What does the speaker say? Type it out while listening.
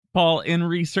Paul, in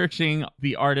researching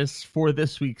the artists for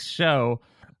this week's show,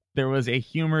 there was a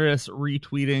humorous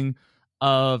retweeting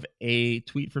of a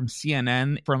tweet from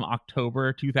CNN from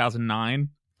October 2009.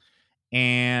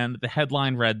 And the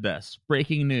headline read this: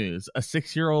 breaking news, a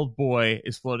 6-year-old boy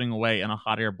is floating away in a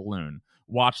hot air balloon.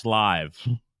 Watch live.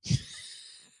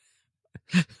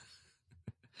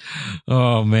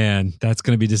 Oh, man, that's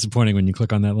going to be disappointing when you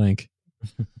click on that link.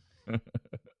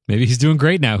 Maybe he's doing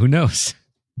great now. Who knows?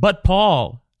 But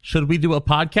Paul, should we do a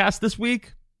podcast this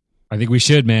week? I think we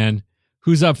should, man.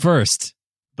 Who's up first?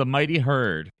 The Mighty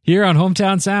Herd. Here on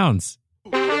Hometown Sounds.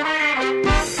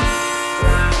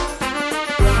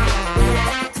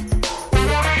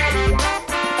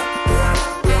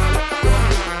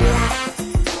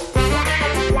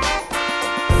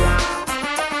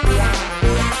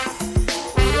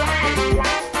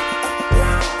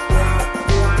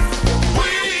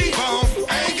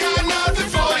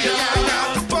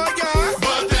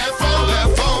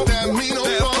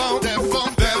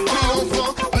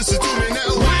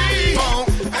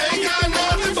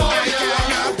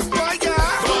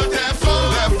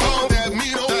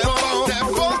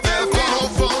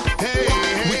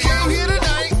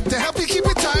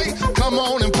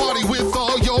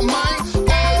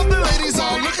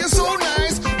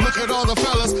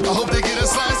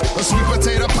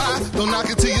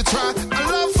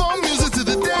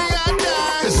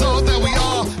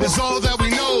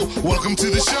 To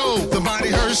the show, the Mighty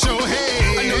Herd Show.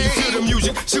 Hey, I know you feel the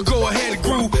music, so go ahead and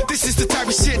groove. This is the type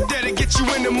of shit that'll get you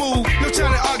in the mood. No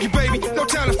time to argue, baby, no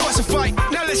time to fuss and fight.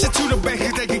 Now listen to the band,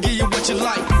 cause they can give you what you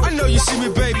like. I know you see me,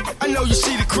 baby, I know you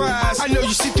see the cries. I know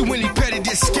you see through any petty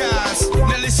disguise.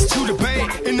 Now listen to the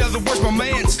band, in other words, my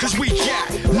mans, cause we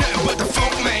got nothing but the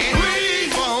funk, man.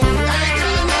 We funk, ain't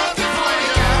got nothing for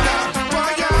ya.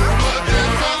 But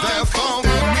that funk,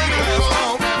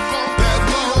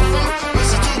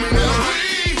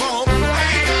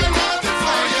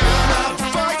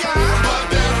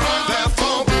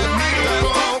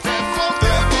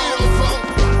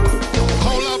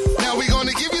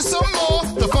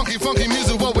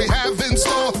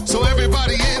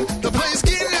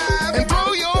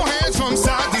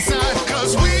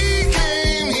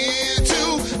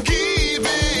 keep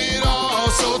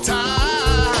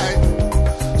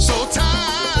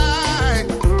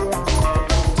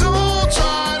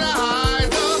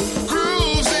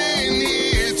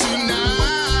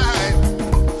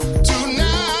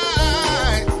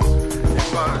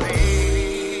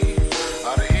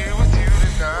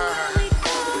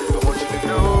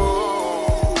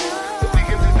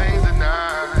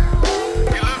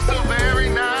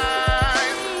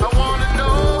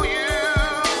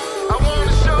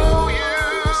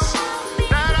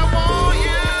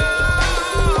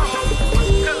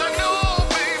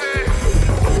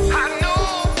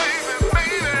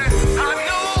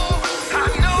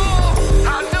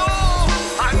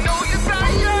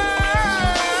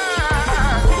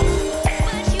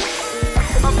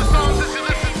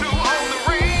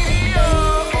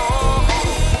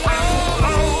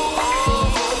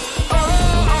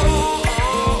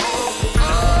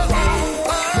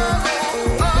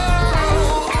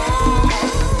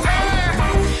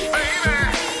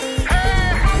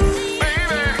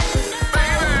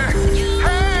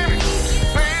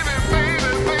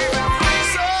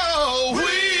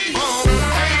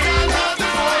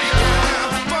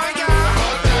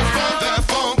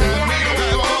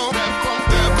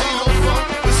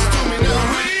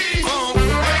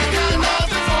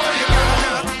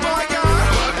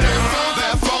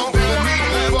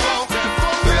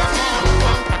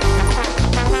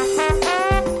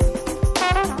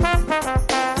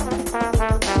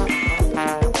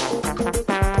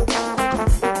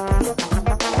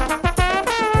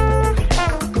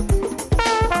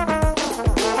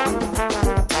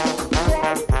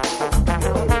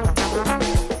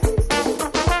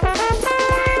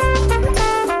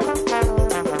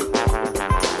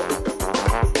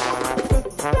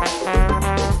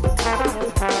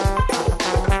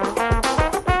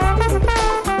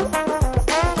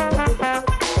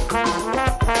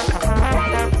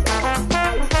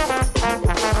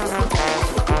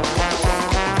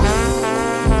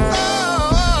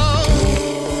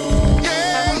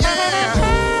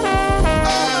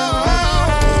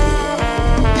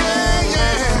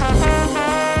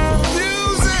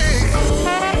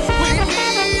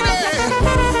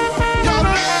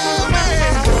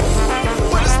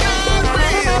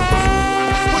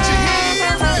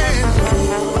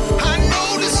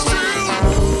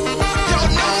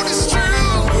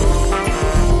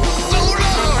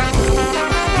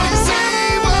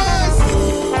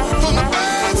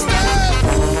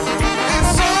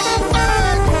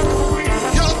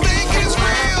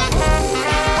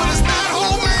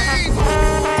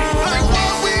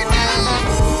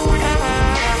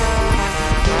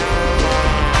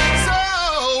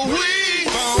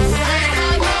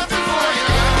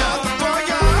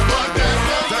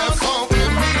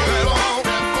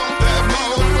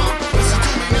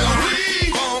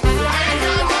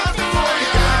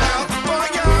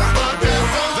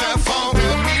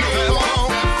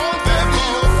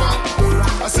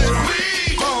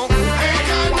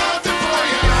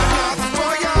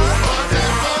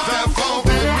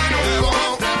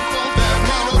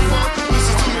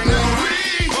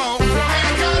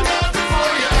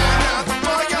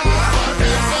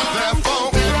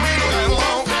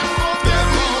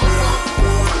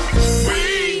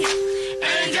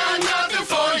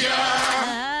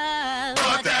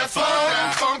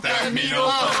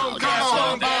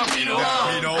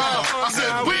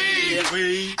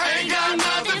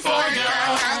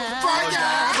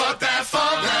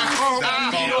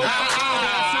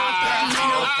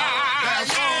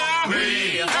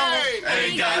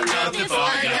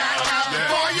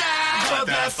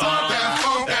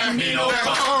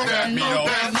funk, that funk,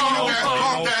 that funk, that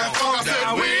funk, that funk. I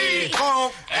said we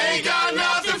ain't got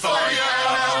nothing for ya.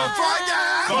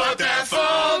 But that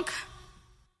funk.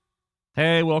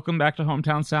 Hey, welcome back to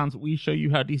Hometown Sounds. We show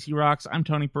you how DC rocks. I'm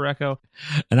Tony Parecco.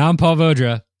 And I'm Paul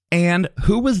Vodra. And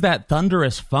who was that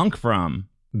thunderous funk from?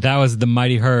 That was the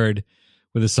Mighty Herd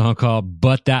with a song called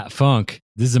But That Funk.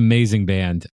 This is an amazing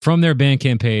band. From their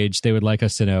Bandcamp page, they would like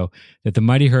us to know that the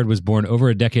Mighty Herd was born over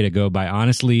a decade ago by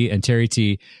Honest Lee and Terry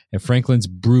T at Franklin's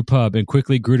Brew Pub and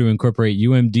quickly grew to incorporate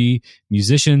UMD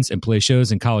musicians and play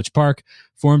shows in College Park.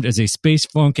 Formed as a space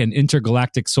funk and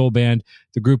intergalactic soul band,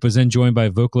 the group was then joined by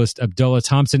vocalist Abdullah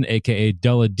Thompson, a.k.a.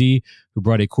 Dullah D, who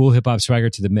brought a cool hip-hop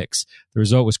swagger to the mix. The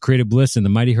result was Creative Bliss, and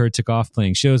the Mighty Herd took off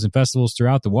playing shows and festivals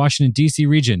throughout the Washington, D.C.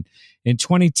 region. In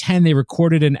 2010, they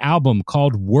recorded an album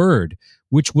called Word,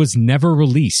 which was never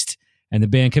released, and the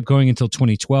band kept going until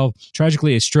 2012.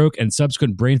 Tragically, a stroke and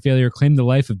subsequent brain failure claimed the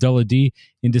life of Dullah D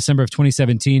in December of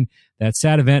 2017. That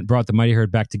sad event brought the Mighty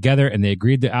Herd back together, and they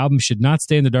agreed the album should not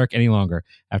stay in the dark any longer.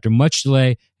 After much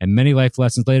delay and many life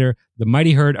lessons later, the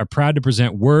Mighty Herd are proud to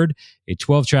present Word, a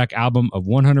 12-track album of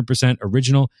 100%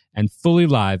 original and fully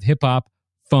live hip-hop,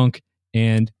 funk,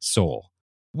 and soul.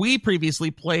 We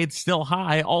previously played Still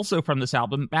High, also from this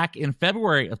album, back in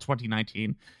February of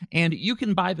 2019, and you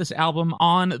can buy this album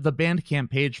on the Bandcamp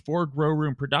page for Grow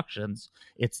Room Productions.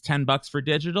 It's $10 for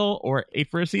digital or $8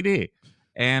 for a CD,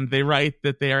 and they write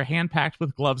that they are hand-packed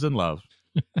with gloves and love.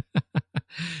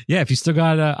 Yeah, if you still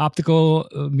got an optical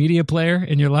media player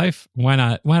in your life, why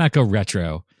not go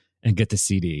retro and get the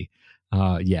CD?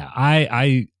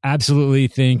 I absolutely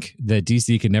think that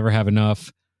DC can never have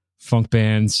enough funk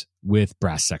bands with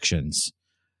brass sections.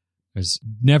 There's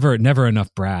never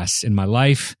enough brass in my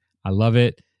life. I love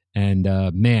it. And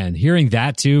man, hearing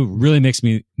that too really makes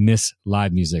me miss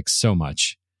live music so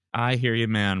much. I hear you,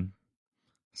 man.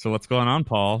 So what's going on,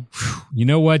 Paul? You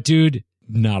know what, dude?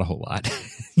 Not a whole lot.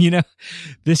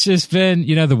 This just been,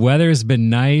 the weather has been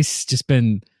nice. Just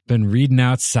been reading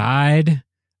outside.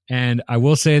 And I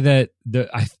will say that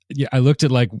I looked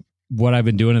at like what I've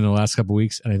been doing in the last couple of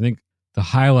weeks, and I think the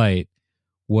highlight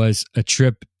was a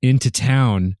trip into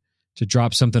town to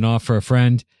drop something off for a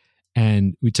friend.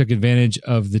 And we took advantage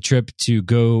of the trip to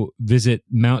go visit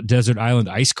Mount Desert Island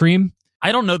Ice Cream.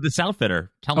 I don't know this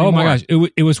outfitter. Tell me more. Oh my gosh.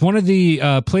 It was one of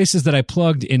the places that I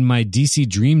plugged in my DC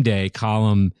Dream Day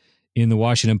column in the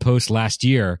Washington Post last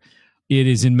year. It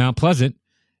is in Mount Pleasant.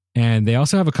 And they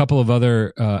also have a couple of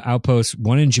other outposts,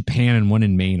 one in Japan and one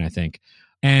in Maine, I think.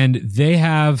 And they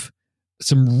have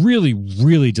some really,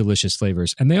 really delicious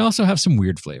flavors. And they also have some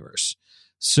weird flavors.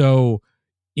 So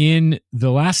in the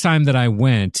last time that I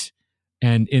went,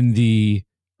 and in the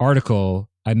article,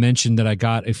 I mentioned that I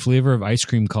got a flavor of ice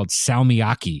cream called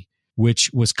salmiakki, which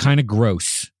was kind of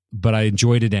gross, but I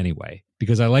enjoyed it anyway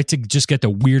because I like to just get the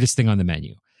weirdest thing on the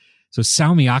menu. So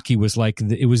salmiakki was like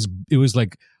it was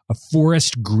like a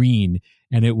forest green,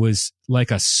 and it was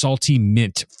like a salty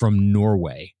mint from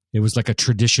Norway. It was like a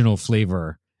traditional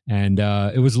flavor, and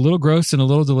it was a little gross and a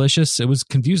little delicious. It was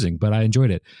confusing, but I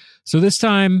enjoyed it. So this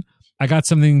time I got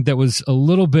something that was a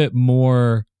little bit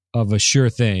more of a sure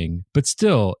thing, but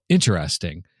still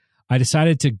interesting. I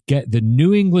decided to get the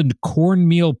New England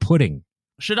cornmeal pudding.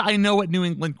 Should I know what New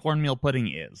England cornmeal pudding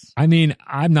is? I mean,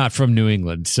 I'm not from New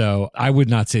England, so I would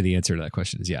not say the answer to that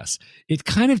question is yes. It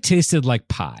kind of tasted like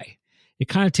pie. It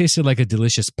kind of tasted like a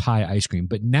delicious pie ice cream.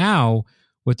 But now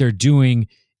what they're doing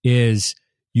is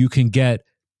you can get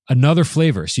another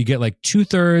flavor. So you get like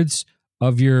 2/3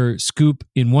 of your scoop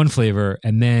in one flavor.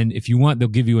 And then if you want, they'll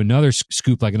give you another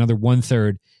scoop, like another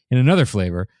 1/3 in another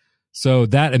flavor. So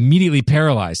that immediately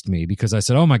paralyzed me because I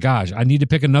said, oh my gosh, I need to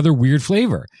pick another weird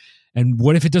flavor. And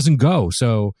what if it doesn't go?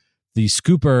 So the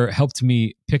scooper helped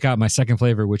me pick out my second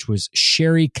flavor, which was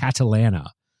Sherry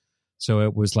Catalana. So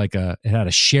it was like it had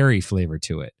a sherry flavor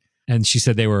to it. And she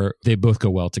said they both go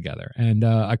well together. And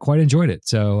I quite enjoyed it.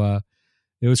 So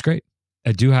it was great.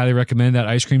 I do highly recommend that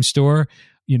ice cream store.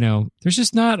 There's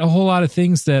just not a whole lot of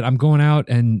things that I'm going out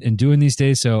and doing these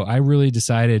days. So I really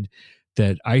decided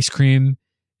that ice cream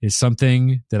is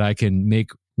something that I can make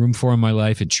room for in my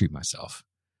life and treat myself.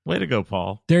 Way to go,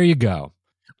 Paul. There you go.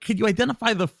 Could you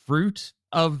identify the fruit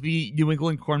of the New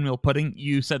England cornmeal pudding?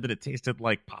 You said that it tasted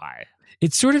like pie.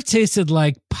 It sort of tasted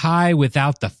like pie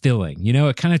without the filling.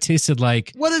 It kind of tasted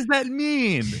like... What does that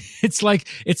mean? It's like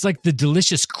the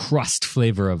delicious crust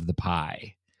flavor of the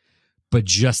pie, but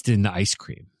just in the ice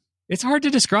cream. It's hard to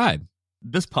describe.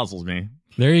 This puzzles me.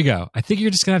 There you go. I think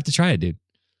you're just going to have to try it, dude.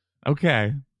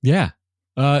 Okay. Yeah.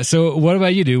 So what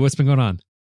about you, dude? What's been going on?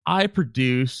 I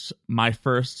produced my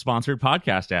first sponsored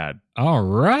podcast ad. All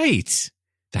right.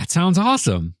 That sounds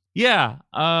awesome. Yeah,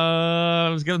 I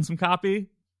was getting some copy.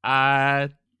 I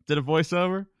did a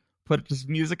voiceover, put it to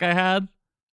some music I had,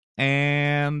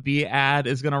 and the ad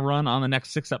is going to run on the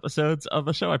next 6 episodes of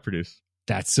the show I produce.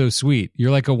 That's so sweet.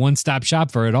 You're like a one-stop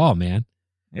shop for it all, man.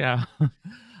 Yeah.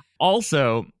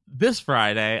 Also, this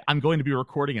Friday, I'm going to be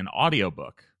recording an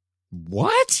audiobook.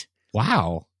 What?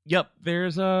 Wow. Yep,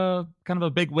 there's a kind of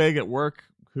a big wig at work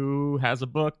who has a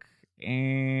book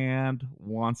and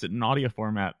wants it in audio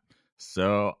format.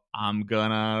 So I'm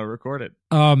gonna record it.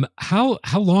 How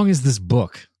long is this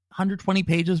book? 120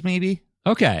 pages, maybe.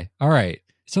 Okay. All right.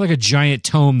 It's not like a giant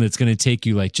tome that's going to take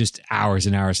you like just hours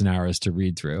and hours and hours to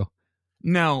read through.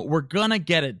 No, we're gonna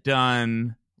get it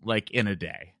done like in a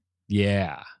day.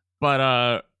 Yeah.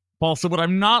 But Paul, so what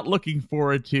I'm not looking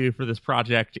forward to for this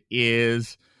project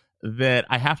is that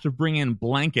I have to bring in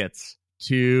blankets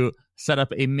to set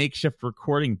up a makeshift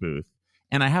recording booth.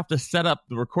 And I have to set up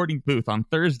the recording booth on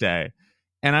Thursday,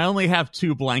 and I only have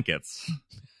 2 blankets.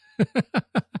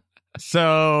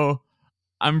 So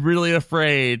I'm really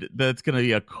afraid that it's going to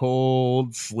be a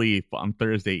cold sleep on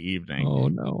Thursday evening. Oh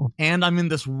no. And I'm in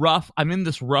this rough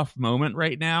moment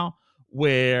right now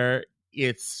where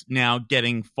it's now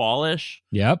getting fallish.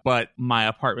 Yep. But my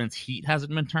apartment's heat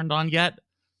hasn't been turned on yet.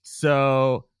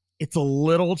 So it's a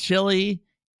little chilly,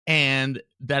 and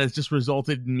that has just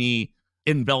resulted in me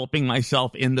enveloping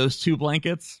myself in those 2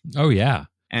 blankets. Oh yeah.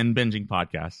 And binging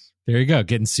podcasts. There you go.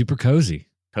 Getting super cozy.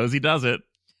 Cozy does it.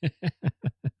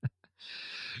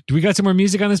 Do we got some more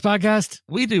music on this podcast?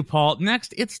 We do, Paul.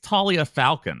 Next, it's Talia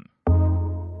Falcon.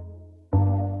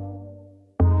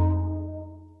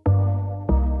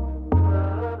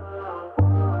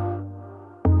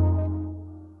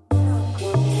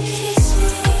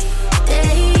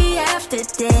 Day after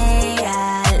day,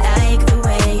 I like the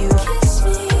way you kiss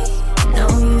me. Know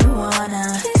you wanna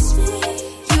kiss me.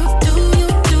 You do.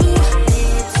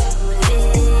 Lip to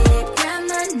lip, grab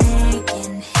my neck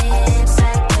and hips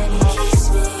like when you kiss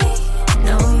me.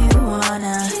 Know you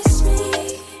wanna kiss me.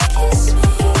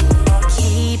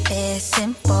 Keep it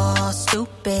simple,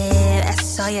 stupid.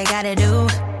 That's all you gotta do.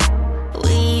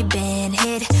 We been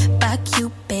hit by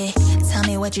Cupid. Tell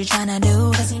me what you tryna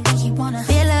do. Cause you know you wanna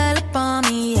feel all up on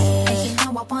me, yeah. And you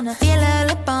know I wanna feel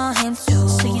all up on him too.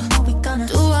 So you know we gonna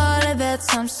do all of that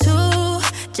times 2.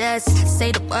 Just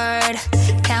say the word.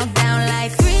 Count down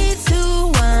like 3, 2,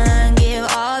 1. Give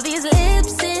all these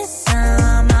lips and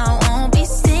some. I won't be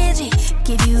stingy.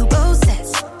 Give you both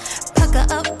sets. Pucker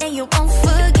up and you won't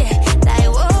forget. Like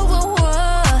whoa, whoa,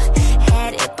 whoa.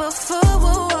 Had it before,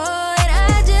 whoa, whoa.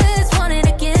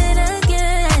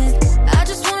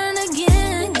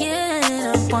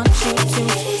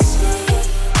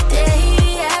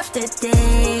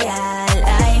 Day, I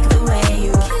like the way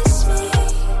you kiss me.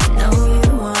 Know you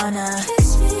wanna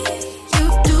kiss me. You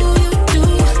do.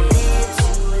 Lip to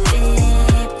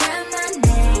lip, grab my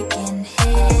neck and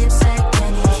hips like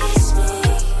when you kiss me.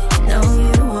 Know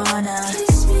you wanna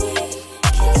kiss me.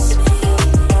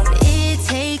 It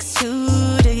takes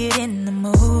 2 to get in the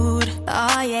mood.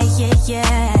 Oh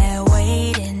yeah.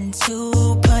 Waiting to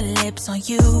put lips on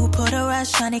you. Put a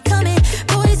rush on it coming.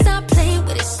 Boy, stop playing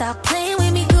with it. Stop playing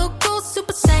with me. Go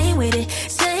super same with it.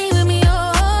 Stay with me,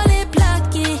 oh, lip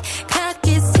locking. Clock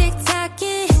is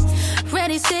tick-tocking.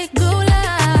 Ready, set, go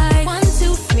live. 1,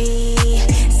 2, 3.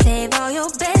 Save all your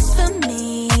best for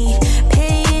me.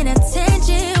 Paying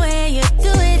attention when you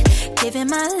do it. Giving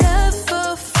my love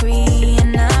for free.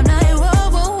 And I'm like,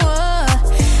 whoa.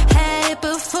 Had it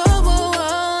before,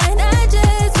 whoa. And I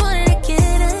just wanted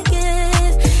again.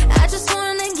 I just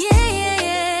wanted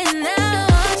again. Now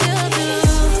what you do.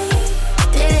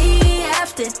 Day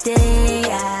after day,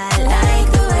 I like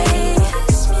the way you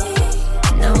kiss me.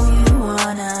 Know you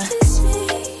wanna kiss me.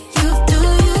 You do.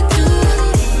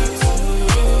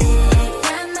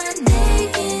 Grab my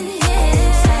neck and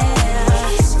hips like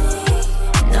kiss me.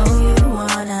 Know you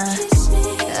wanna kiss me.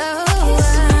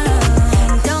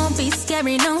 Oh, don't be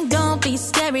scary, no, don't be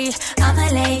scary. I'ma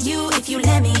let you if you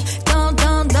let me.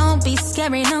 Don't be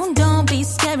scary, no, don't be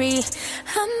scary.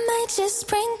 I might just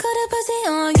sprinkle the pussy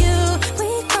on you. We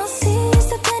gon' see, it's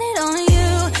dependent on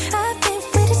you. I've been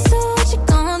ready, so what you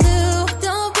gon' do?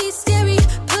 Don't be scary,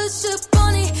 push up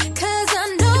on it, cause I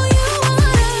know you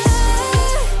wanna.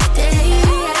 Day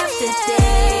after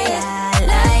day, I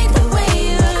like the way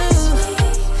you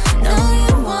know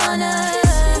you wanna.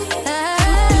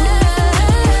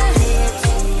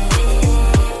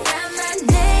 Grab my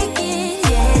neck and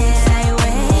yeah, like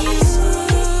when you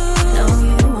know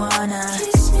you wanna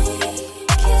kiss me.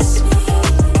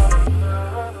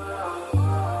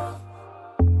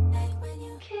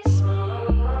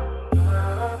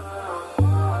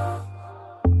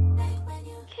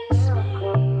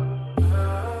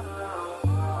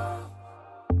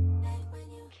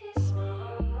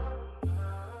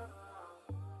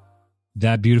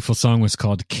 That beautiful song was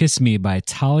called Kiss Me by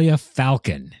Talia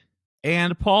Falcon.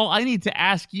 And Paul, I need to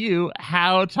ask you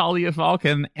how Talia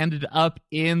Falcon ended up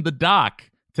in the dock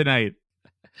tonight.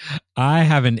 I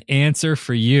have an answer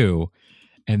for you.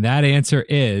 And that answer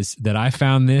is that I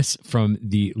found this from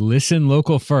the Listen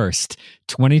Local First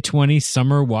 2020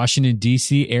 Summer Washington,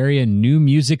 D.C. area new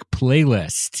music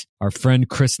playlist. Our friend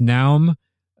Chris Naum,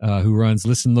 who runs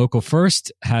Listen Local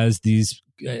First, has these,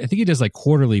 I think he does like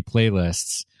quarterly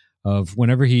playlists of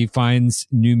whenever he finds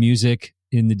new music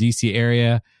in the D.C.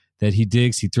 area that he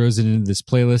digs, he throws it into this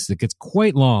playlist that gets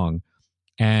quite long.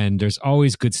 And there's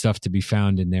always good stuff to be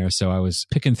found in there. So I was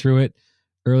picking through it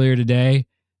earlier today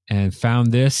and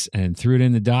found this and threw it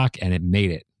in the dock, and it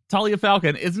made it. Talia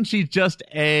Falcon, isn't she just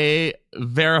a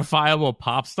verifiable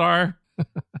pop star?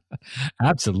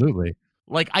 Absolutely.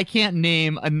 Like, I can't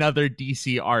name another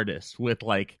DC artist with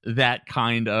like that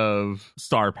kind of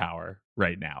star power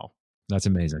right now. That's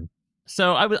amazing.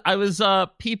 So I was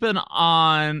peeping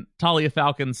on Talia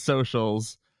Falcon's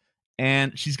socials,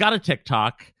 and she's got a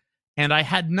TikTok, and I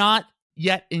had not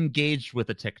yet engaged with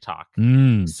a TikTok.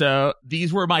 So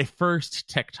these were my first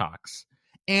TikToks.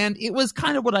 And it was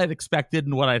kind of what I'd expected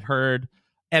and what I'd heard,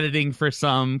 editing for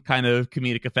some kind of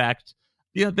comedic effect.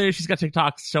 You know, there she's got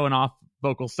TikToks showing off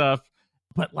vocal stuff.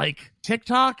 But like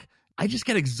TikTok, I just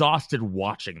get exhausted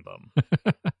watching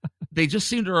them. They just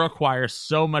seem to require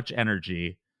so much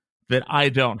energy that I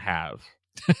don't have.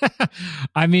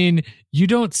 I mean, you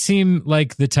don't seem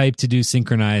like the type to do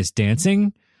synchronized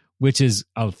dancing, which is,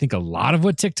 I think, a lot of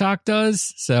what TikTok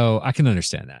does. So I can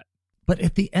understand that. But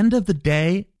at the end of the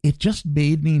day, it just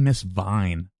made me miss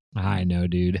Vine. I know,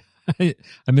 dude. I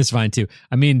miss Vine too.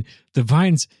 I mean, the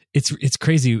Vines, it's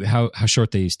crazy how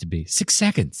short they used to be. 6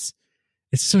 seconds.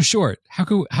 It's so short. How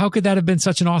could that have been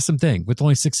such an awesome thing with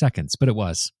only 6 seconds? But it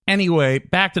was. Anyway,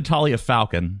 back to Talia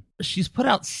Falcon. She's put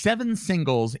out 7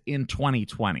 singles in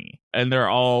 2020, and they're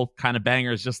all kind of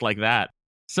bangers just like that.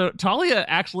 So Talia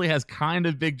actually has kind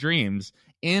of big dreams.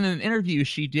 In an interview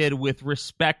she did with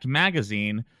Respect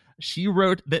magazine, she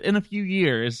wrote that in a few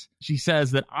years, she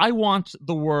says that I want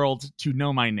the world to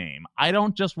know my name. I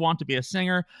don't just want to be a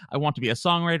singer. I want to be a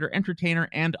songwriter, entertainer,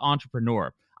 and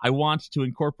entrepreneur. I want to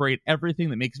incorporate everything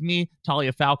that makes me,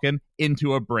 Talia Falcon,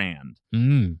 into a brand.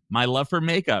 My love for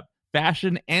makeup,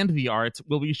 fashion, and the arts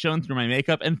will be shown through my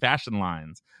makeup and fashion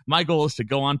lines. My goal is to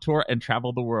go on tour and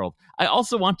travel the world. I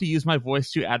also want to use my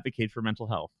voice to advocate for mental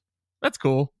health. That's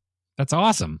cool. That's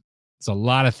awesome. It's a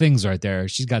lot of things right there.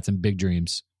 She's got some big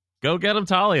dreams. Go get them,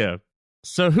 Talia.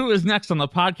 So who is next on the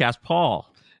podcast,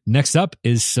 Paul? Next up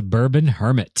is Suburban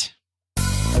Hermit.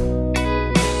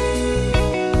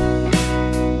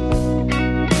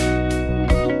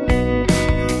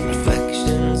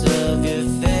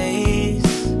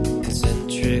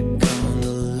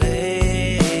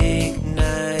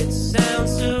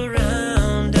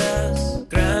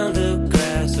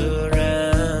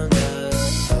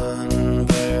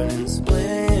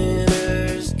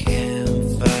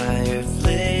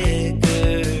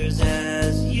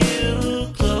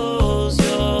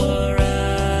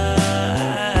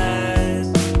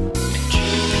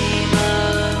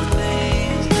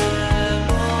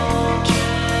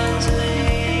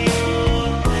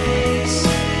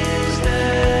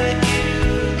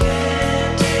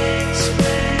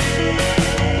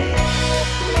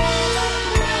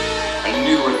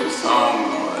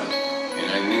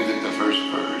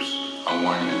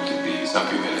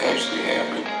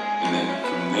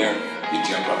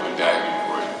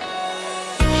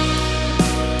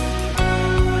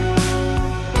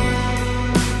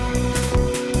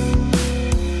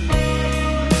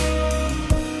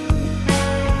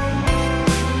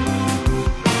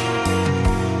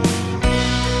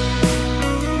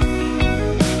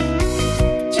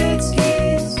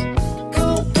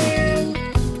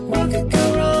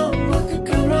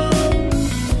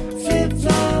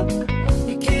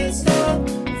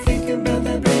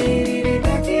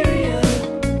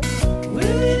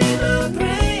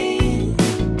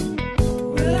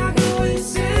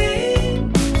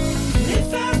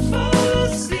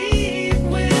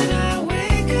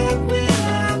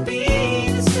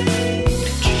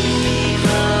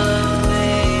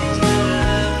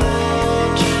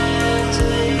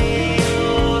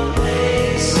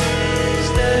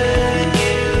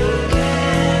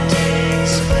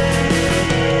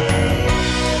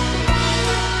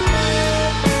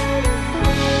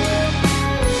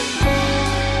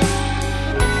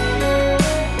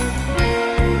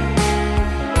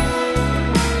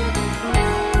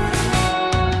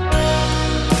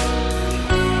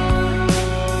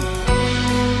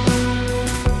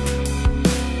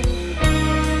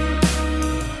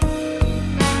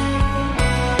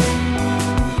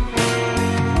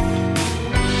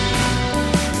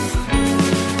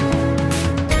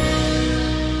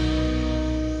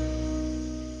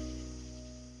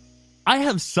 I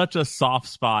have such a soft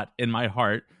spot in my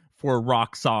heart for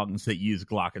rock songs that use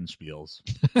glockenspiels.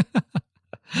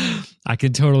 I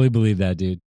can totally believe that,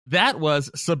 dude. That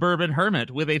was Suburban Hermit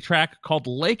with a track called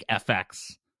Lake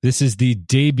FX. This is the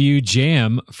debut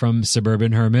jam from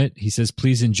Suburban Hermit. He says,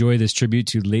 please enjoy this tribute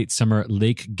to late summer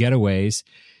lake getaways.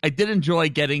 I did enjoy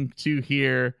getting to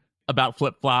hear about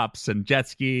flip-flops and jet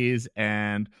skis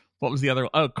and what was the other?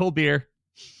 Oh, cold beer.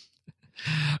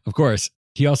 Of course.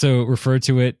 He also referred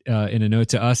to it in a note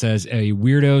to us as a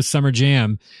weirdo summer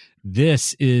jam.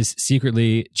 This is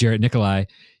secretly Jarrett Nicolai.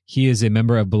 He is a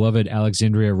member of beloved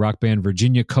Alexandria rock band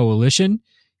Virginia Coalition.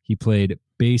 He played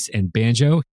bass and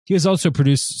banjo. He has also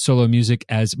produced solo music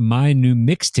as My New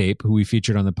Mixtape, who we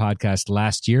featured on the podcast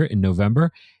last year in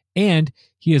November. And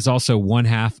he is also one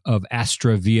half of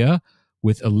Astra Via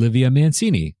with Olivia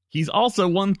Mancini. He's also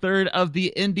 1/3 of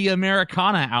the indie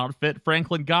Americana outfit,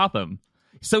 Franklin Gotham.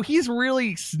 So he's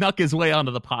really snuck his way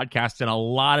onto the podcast in a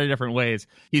lot of different ways.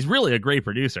 He's really a great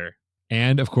producer.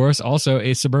 And, of course, also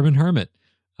a Suburban Hermit,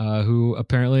 who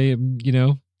apparently,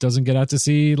 doesn't get out to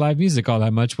see live music all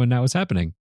that much when that was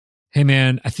happening. Hey,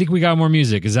 man, I think we got more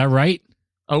music. Is that right?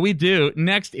 Oh, we do.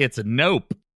 Next, it's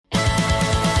Nope. I'm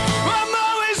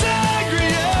always angry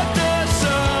at the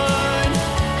sun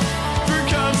for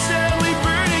constantly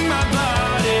burning my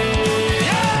body.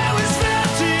 I was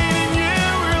 15 and you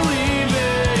were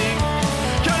leaving.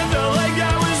 Kinda felt like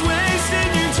I was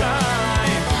wasting your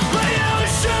time. But you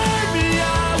assured me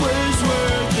I was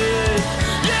worth it.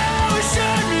 You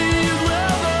assured me you'd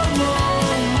love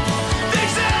alone.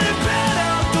 Things hadn't panned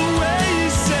out the way you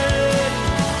said.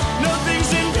 No, things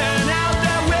didn't pan out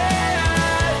that way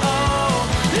at all.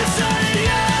 You started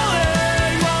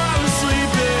yelling while I was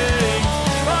sleeping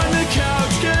on the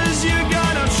couch 'cause you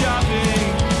got up shopping.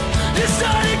 You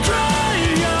started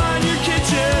crying on your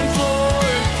kitchen floor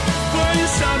before you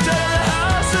stopped at the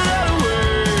house without a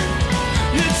word.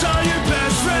 You told your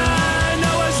best friend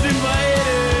I wasn't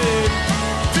invited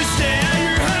to stay at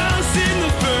your house in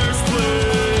the first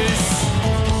place.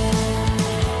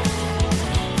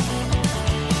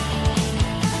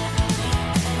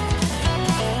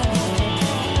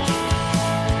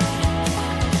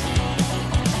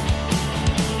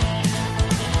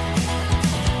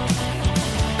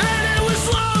 And it was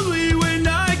lonely when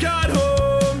I got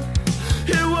home.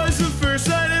 It was the first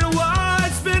night in a while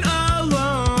I'd spent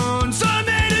alone. So I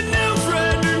made a new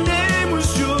friend, her name was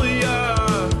Julia.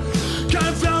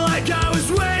 Kinda felt like I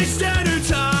was wasting her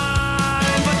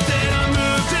time. But then I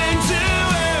moved into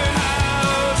her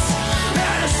house,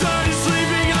 and I started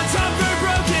sleeping on top of her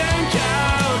broken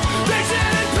couch. Things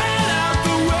didn't pan out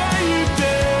the way you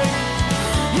think.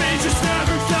 We just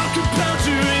never felt compelled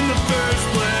to in the first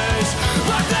place.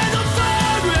 But then the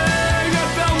phone rang, I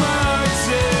felt my heart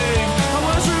sing. I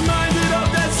was reminded of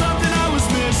that something I was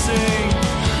missing.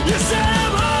 You said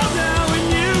I'm home now and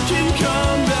you can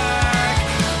come back.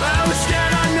 I was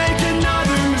scared I'd make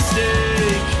another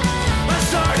mistake. I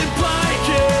started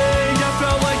biking, I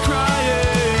felt like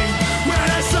crying when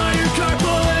I saw your car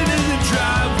pulling in the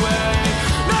driveway.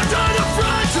 Knocked on the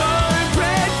front door and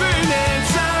prayed for an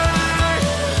answer,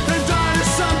 and thought of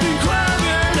something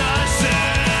clever to say.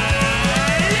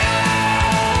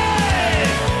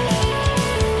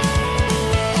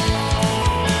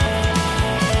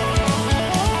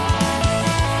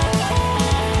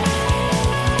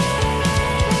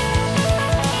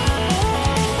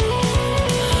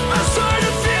 I'm starting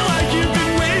to feel like you've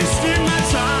been wasting my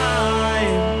time.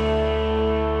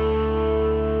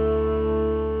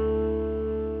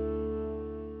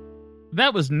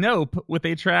 That was Nope with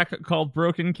a track called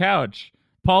Broken Couch.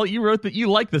 Paul, you wrote that you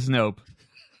like this Nope.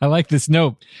 I like this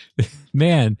note.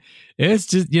 Man, it's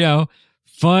just,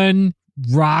 fun,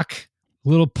 rock, a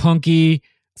little punky,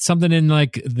 something in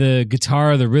like the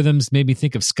guitar, the rhythms made me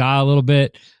think of ska a little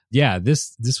bit. Yeah,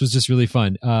 this was just really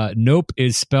fun. Nope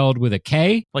is spelled with a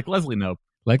K, Like Leslie Nope.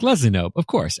 like Leslie Nope. Of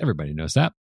course, everybody knows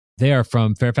that. They are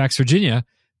from Fairfax, Virginia.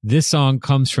 This song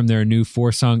comes from their new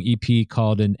 4-song EP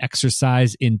called An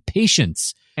Exercise in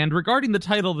Patience. And regarding the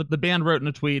title that the band wrote in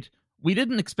a tweet, we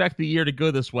didn't expect the year to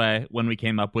go this way when we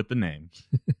came up with the name.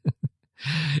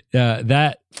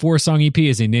 That 4-song EP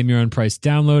is a name your own price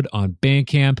download on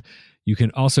Bandcamp. You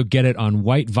can also get it on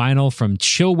white vinyl from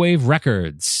Chillwave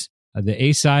Records. The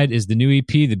A-side is the new EP.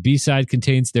 The B-side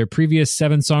contains their previous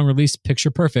 7-song release,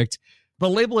 Picture Perfect. The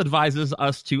label advises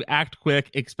us to act quick,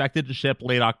 expected to ship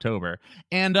late October.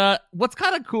 And what's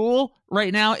kind of cool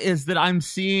right now is that I'm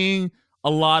seeing a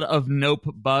lot of Nope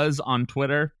buzz on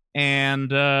Twitter,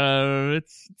 and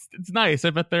it's nice.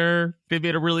 I bet they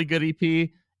made a really good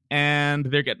EP, and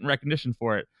they're getting recognition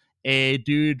for it. A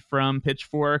dude from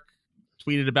Pitchfork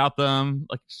tweeted about them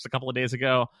like just a couple of days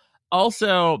ago.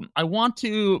 Also, I want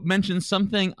to mention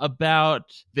something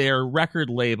about their record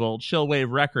label,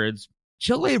 Chillwave Records.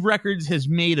 Chillwave Records has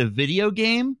made a video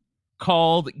game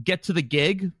called Get to the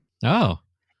Gig. Oh.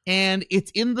 And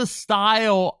it's in the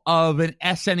style of an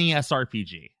SNES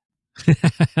RPG.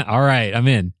 All right, I'm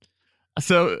in.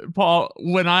 So, Paul,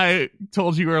 when I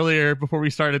told you earlier before we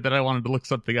started that I wanted to look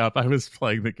something up, I was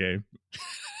playing the game.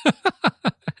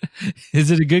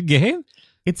 Is it a good game?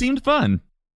 It seemed fun.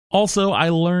 Also, I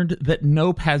learned that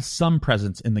Nope has some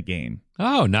presence in the game.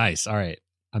 Oh, nice. All right.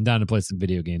 I'm down to play some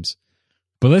video games.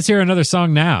 But let's hear another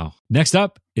song now. Next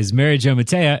up is Mary Jo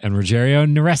Mattea and Rogerio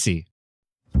Neresi.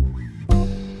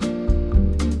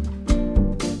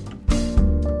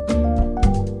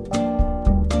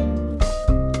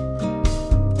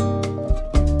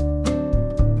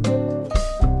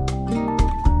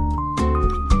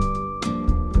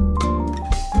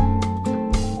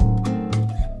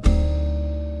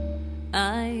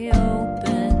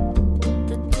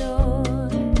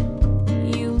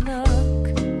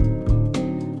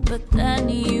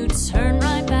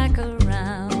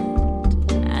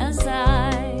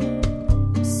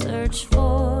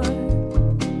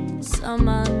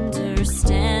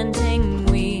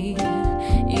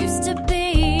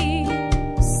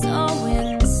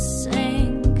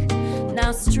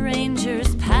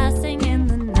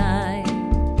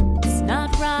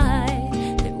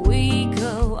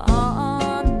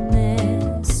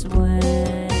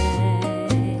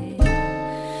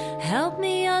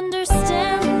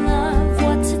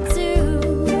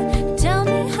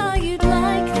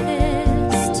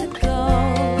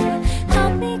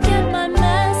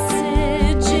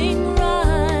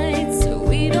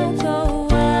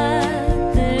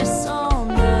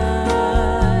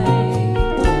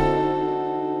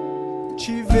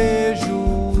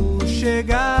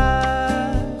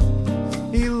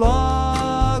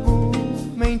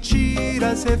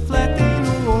 Refletem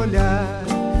no olhar.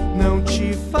 Não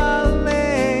te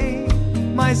falei,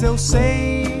 mas eu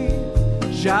sei,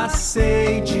 já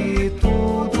sei de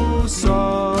tudo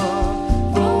só.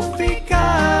 Vou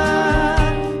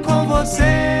ficar com você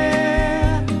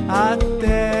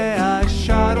até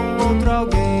achar outro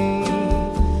alguém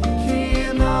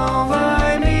que não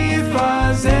vai me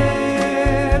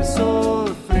fazer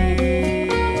sofrer.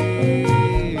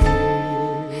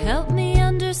 Help me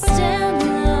understand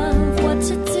love, what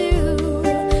to do.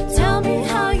 Tell me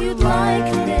how you'd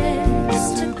like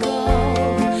this to go.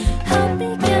 Help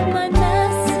me get my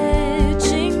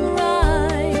messaging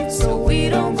right, so we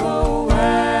don't go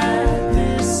at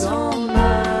this all night.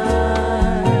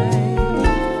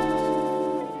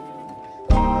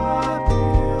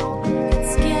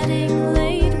 It's getting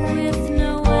late with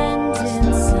no end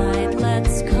in sight.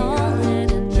 Let's call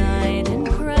it a night and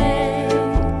pray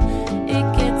it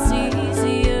gets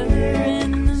easier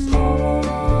in the morning.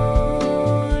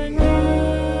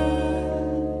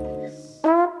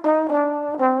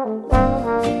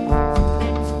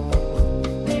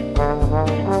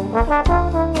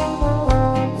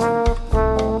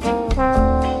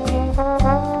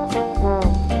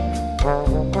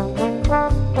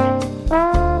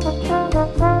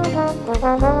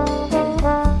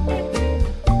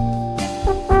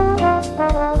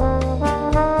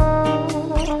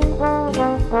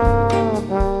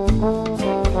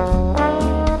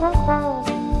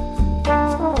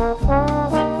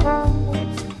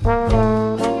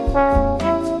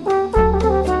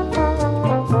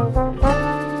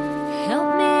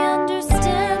 Help me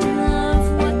understand love,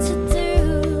 what to do.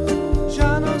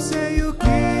 Já não sei o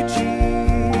que te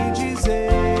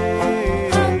dizer.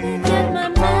 Help me get my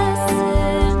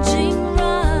messaging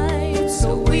right,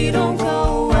 so we don't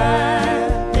go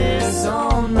at this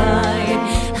all night.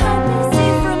 Help me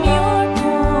see from your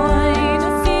point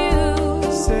of view.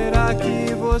 Será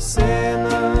que você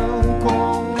não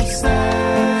consegue?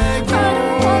 I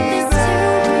don't want this to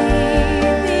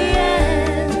be the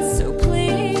end, so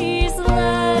please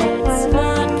let's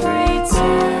not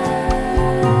pretend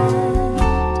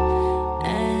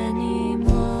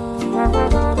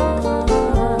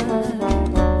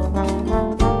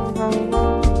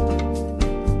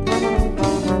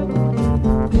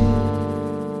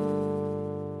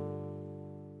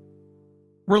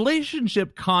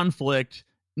Relationship conflict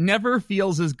never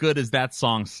feels as good as that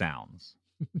song sounds.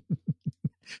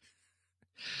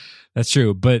 That's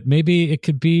true, but maybe it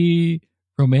could be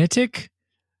romantic,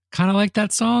 kind of like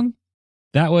that song.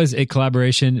 That was a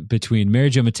collaboration between Mary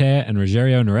Jo Mattea and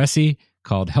Rogerio Neresi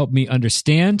called Help Me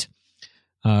Understand.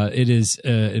 It is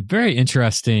a very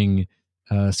interesting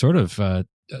sort of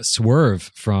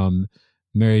swerve from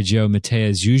Mary Jo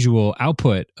Mattea's usual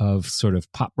output of sort of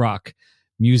pop rock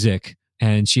music.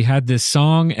 And she had this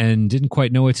song and didn't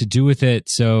quite know what to do with it.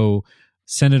 So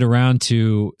sent it around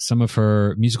to some of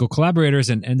her musical collaborators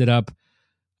and ended up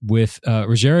with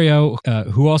Rogerio,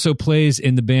 who also plays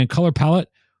in the band Color Palette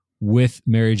with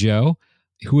Mary Jo,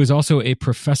 who is also a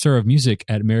professor of music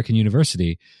at American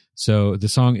University. So the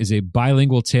song is a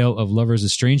bilingual tale of lovers'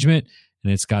 estrangement,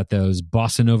 and it's got those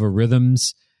bossa nova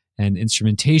rhythms and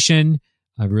instrumentation.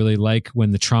 I really like when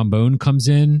the trombone comes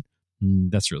in.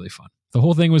 That's really fun. The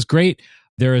whole thing was great.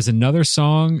 There is another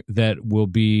song that will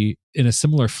be in a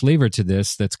similar flavor to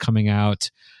this that's coming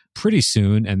out pretty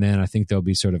soon, and then I think they'll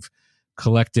be sort of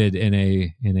collected in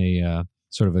a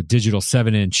sort of a digital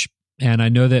 7-inch. And I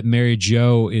know that Mary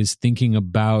Jo is thinking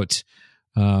about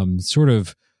sort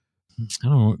of, I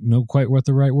don't know quite what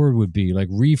the right word would be, like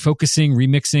refocusing,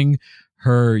 remixing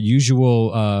her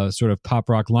usual sort of pop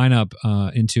rock lineup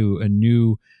into a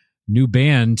new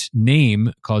band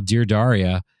name called Dear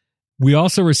Daria. We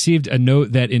also received a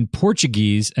note that in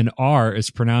Portuguese, an R is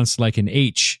pronounced like an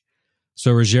H.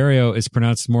 So Rogerio is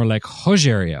pronounced more like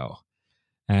Rogerio.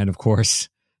 And of course,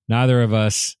 neither of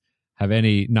us have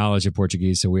any knowledge of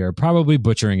Portuguese, so we are probably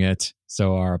butchering it.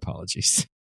 So our apologies.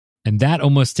 And that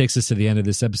almost takes us to the end of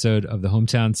this episode of the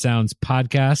Hometown Sounds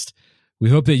podcast.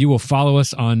 We hope that you will follow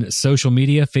us on social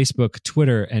media, Facebook,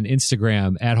 Twitter, and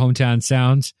Instagram at Hometown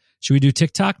Sounds. Should we do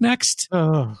TikTok next?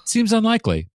 Seems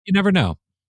unlikely. You never know.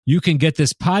 You can get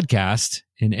this podcast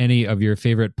in any of your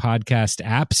favorite podcast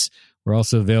apps. We're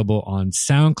also available on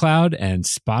SoundCloud and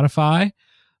Spotify.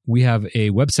 We have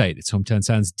a website. It's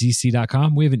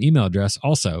hometownsoundsdc.com. We have an email address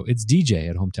also. It's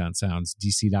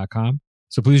dj@hometownsoundsdc.com.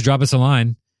 So please drop us a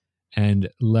line and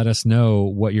let us know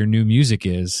what your new music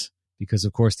is. Because,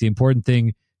 of course, the important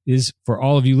thing is for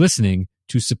all of you listening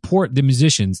to support the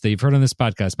musicians that you've heard on this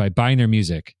podcast by buying their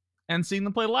music. And seeing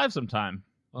them play live sometime.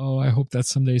 Oh, I hope that's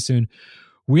someday soon.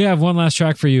 We have one last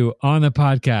track for you on the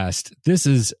podcast. This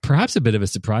is perhaps a bit of a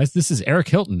surprise. This is Eric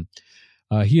Hilton.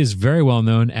 He is very well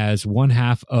known as one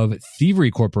half of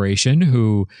Thievery Corporation,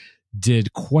 who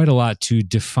did quite a lot to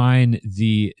define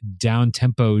the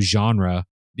down-tempo genre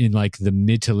in like the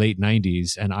mid to late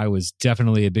 90s, and I was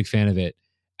definitely a big fan of it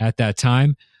at that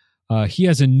time. He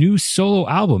has a new solo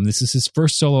album. This is his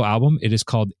first solo album. It is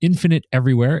called Infinite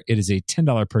Everywhere. It is a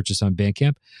 $10 purchase on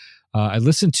Bandcamp. I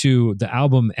listened to the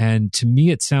album, and to me,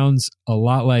 it sounds a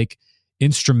lot like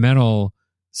instrumental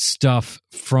stuff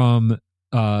from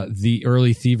the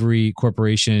early Thievery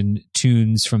Corporation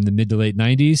tunes from the mid to late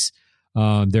 90s.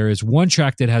 There is one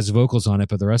track that has vocals on it,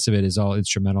 but the rest of it is all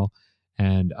instrumental,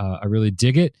 and I really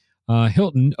dig it.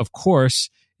 Hilton, of course,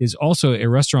 is also a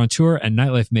restaurateur and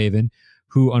nightlife maven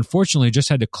who unfortunately just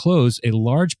had to close a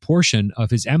large portion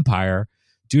of his empire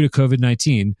due to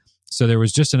COVID-19. So there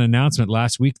was just an announcement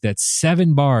last week that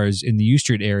 7 bars in the U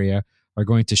Street area are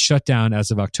going to shut down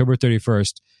as of October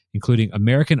 31st, including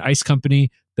American Ice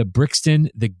Company, the Brixton,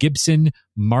 the Gibson,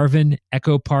 Marvin,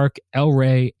 Echo Park, El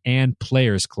Rey, and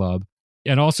Players Club.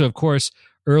 And also, of course,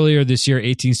 earlier this year,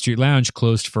 18th Street Lounge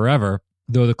closed forever,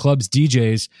 though the club's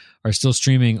DJs are still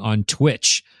streaming on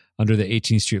Twitch under the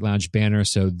 18th Street Lounge banner.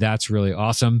 So that's really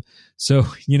awesome. So,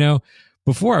 you know,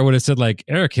 before I would have said like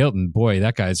Eric Hilton, boy,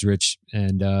 that guy's rich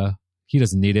and he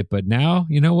doesn't need it. But now,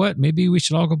 you know what? Maybe we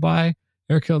should all go buy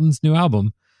Eric Hilton's new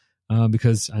album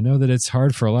because I know that it's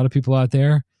hard for a lot of people out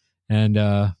there. And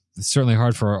it's certainly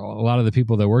hard for a lot of the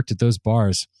people that worked at those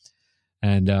bars.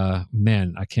 And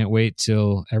man, I can't wait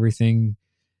till everything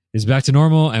is back to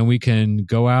normal and we can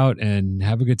go out and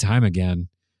have a good time again.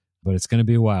 But it's going to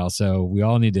be a while. So we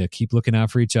all need to keep looking out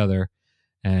for each other.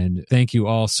 And thank you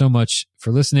all so much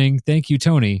for listening. Thank you,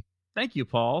 Tony. Thank you,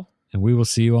 Paul. And we will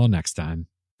see you all next time.